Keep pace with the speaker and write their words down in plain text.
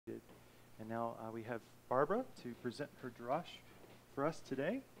Now we have Barbara to present her Drash for us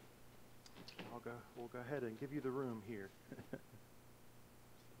today. We'll go ahead and give you the room here.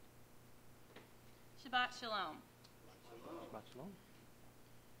 Shabbat Shalom. Shabbat Shalom.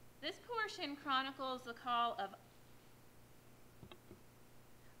 This portion chronicles the call of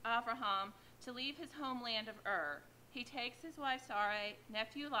Avraham to leave his homeland of Ur. He takes his wife Sarai,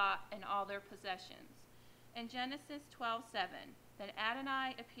 nephew Lot, and all their possessions. In Genesis 12:7, then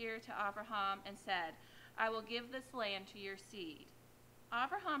Adonai appeared to Avraham and said, I will give this land to your seed.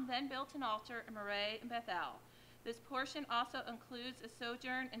 Avraham then built an altar in Moreh and Bethel. This portion also includes a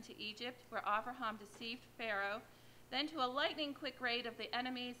sojourn into Egypt, where Avraham deceived Pharaoh, then to a lightning-quick raid of the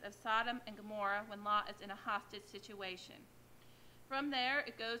enemies of Sodom and Gomorrah when Lot is in a hostage situation. From there,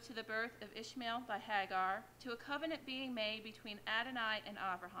 it goes to the birth of Ishmael by Hagar, to a covenant being made between Adonai and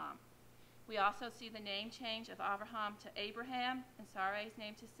Avraham. We also see the name change of Avraham to Abraham and Sarai's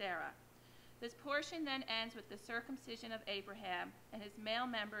name to Sarah. This portion then ends with the circumcision of Abraham and his male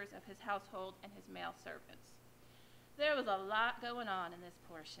members of his household and his male servants. There was a lot going on in this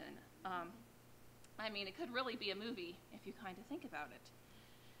portion. It could really be a movie if you kind of think about it.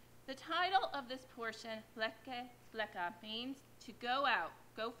 The title of this portion, Lecha, means to go out,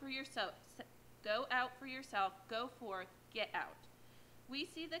 go for yourself, go out for yourself, go forth, get out. We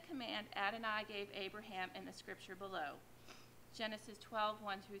see the command Adonai gave Abraham in the scripture below, Genesis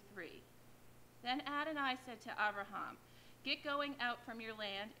 12:1-3. Then Adonai said to Abraham, get going out from your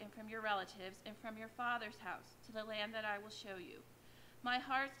land and from your relatives and from your father's house to the land that I will show you. My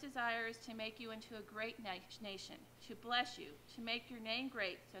heart's desire is to make you into a great nation, to bless you, to make your name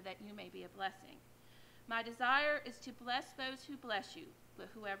great so that you may be a blessing. My desire is to bless those who bless you, but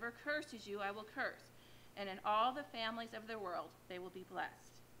whoever curses you I will curse, and in all the families of the world they will be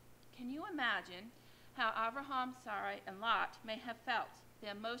blessed. Can you imagine how Avraham, Sarai, and Lot may have felt,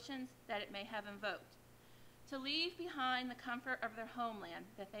 the emotions that it may have invoked? To leave behind the comfort of their homeland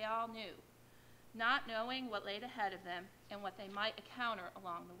that they all knew, not knowing what laid ahead of them and what they might encounter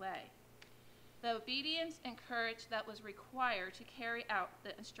along the way. The obedience and courage that was required to carry out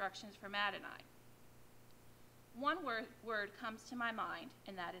the instructions from Adonai. One word comes to my mind,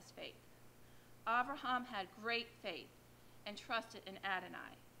 and that is faith. Avraham had great faith and trusted in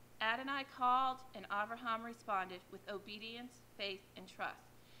Adonai. Adonai called, and Avraham responded with obedience, faith, and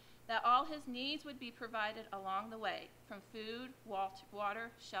trust, that all his needs would be provided along the way, from food,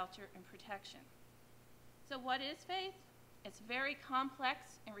 water, shelter, and protection. So what is faith? It's very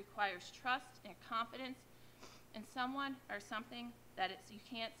complex and requires trust and confidence in someone or something that you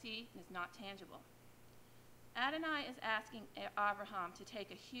can't see and is not tangible. Adonai is asking Avraham to take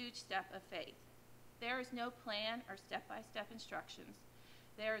a huge step of faith. There is no plan or step-by-step instructions.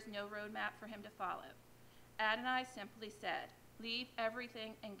 There is no roadmap for him to follow. Adonai simply said, leave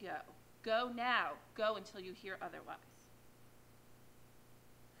everything and go. Go now. Go until you hear otherwise.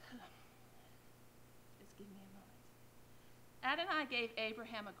 Just give me a moment. Adonai gave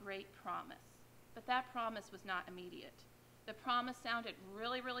Abraham a great promise, but that promise was not immediate. The promise sounded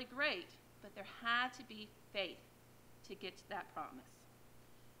really, really great, but there had to be faith to get to that promise.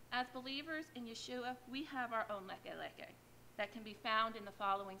 As believers in Yeshua, we have our own Lecha that can be found in the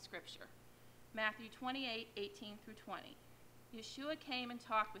following scripture, Matthew 28:18-20. Yeshua came and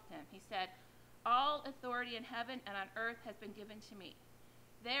talked with him. He said, all authority in heaven and on earth has been given to me.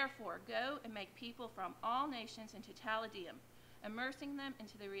 Therefore, go and make people from all nations into Talmudim, immersing them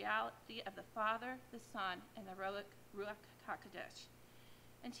into the reality of the Father, the Son, and the Ruach HaKodesh,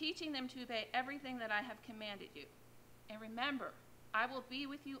 and teaching them to obey everything that I have commanded you. And remember, I will be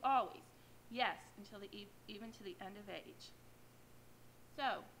with you always, yes, even to the end of age.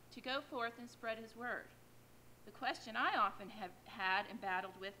 So, to go forth and spread his word. The question I often have had and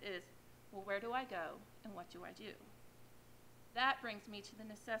battled with is, well, where do I go and what do I do? That brings me to the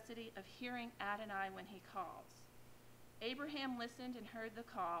necessity of hearing Adonai when he calls. Abraham listened and heard the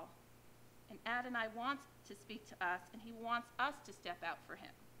call, and Adonai wants to speak to us, and he wants us to step out for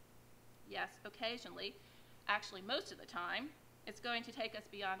him. Yes, occasionally, actually most of the time, it's going to take us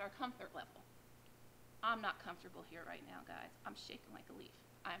beyond our comfort level. I'm not comfortable here right now, guys. I'm shaking like a leaf.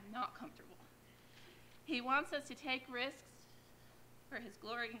 I'm not comfortable. He wants us to take risks for his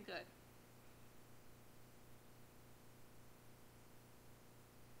glory and good.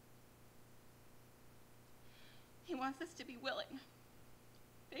 He wants us to be willing.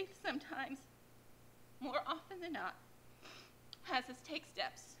 Faith sometimes, more often than not, has us take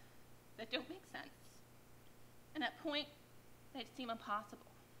steps that don't make sense, and at point that seem impossible.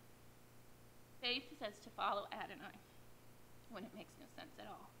 Faith says to follow Adonai when it makes no sense at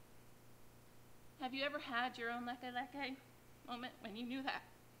all. Have you ever had your own Lecha moment when you knew that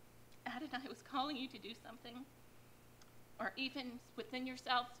Adonai was calling you to do something, or even within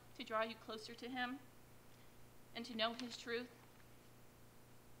yourself to draw you closer to him and to know his truth?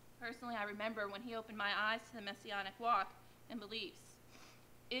 Personally, I remember when he opened my eyes to the Messianic walk and beliefs.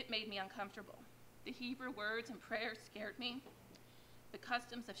 It made me uncomfortable. The Hebrew words and prayers scared me. The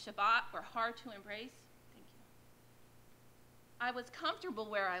customs of Shabbat were hard to embrace. Thank you. I was comfortable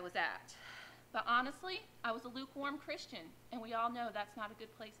where I was at, but honestly, I was a lukewarm Christian, and we all know that's not a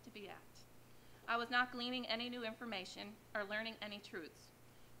good place to be at. I was not gleaning any new information or learning any truths.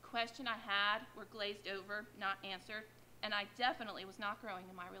 Questions I had were glazed over, not answered, and I definitely was not growing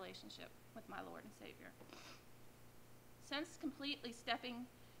in my relationship with my Lord and Savior. Since completely stepping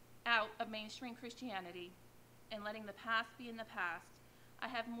out of mainstream Christianity and letting the past be in the past, I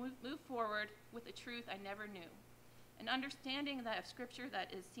have moved forward with a truth I never knew, an understanding that of Scripture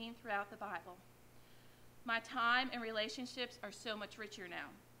that is seen throughout the Bible. My time and relationships are so much richer now.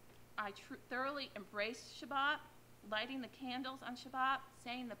 I thoroughly embrace Shabbat, lighting the candles on Shabbat,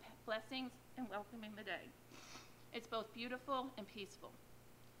 saying the blessings, and welcoming the day. It's both beautiful and peaceful.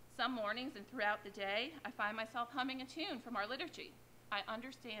 Some mornings and throughout the day, I find myself humming a tune from our liturgy. I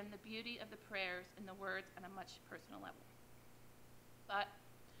understand the beauty of the prayers and the words on a much personal level. But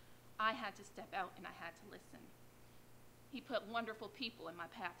I had to step out and I had to listen. He put wonderful people in my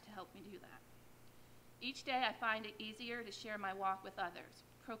path to help me do that. Each day I find it easier to share my walk with others,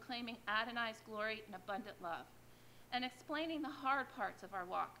 proclaiming Adonai's glory and abundant love, and explaining the hard parts of our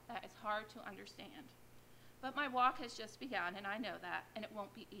walk that is hard to understand. But my walk has just begun, and I know that, and it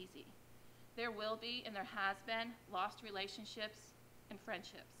won't be easy. There will be, and there has been, lost relationships and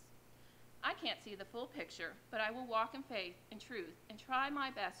friendships. I can't see the full picture, but I will walk in faith and truth and try my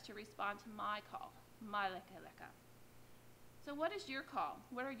best to respond to my call, my Lecha. So what is your call?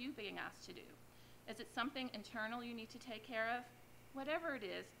 What are you being asked to do? Is it something internal you need to take care of? Whatever it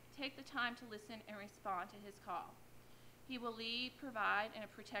is, take the time to listen and respond to his call. He will lead, provide,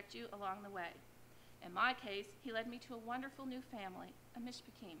 and protect you along the way. In my case, he led me to a wonderful new family, a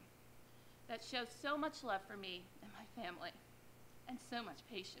mishpakim, that shows so much love for me and my family, and so much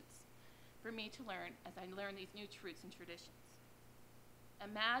patience for me to learn as I learn these new truths and traditions.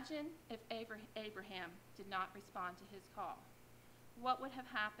 Imagine if Abraham did not respond to his call. What would have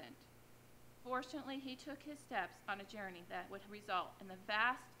happened? Fortunately, he took his steps on a journey that would result in the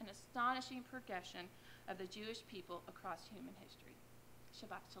vast and astonishing progression of the Jewish people across human history.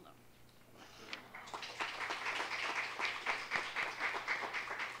 Shabbat Shalom.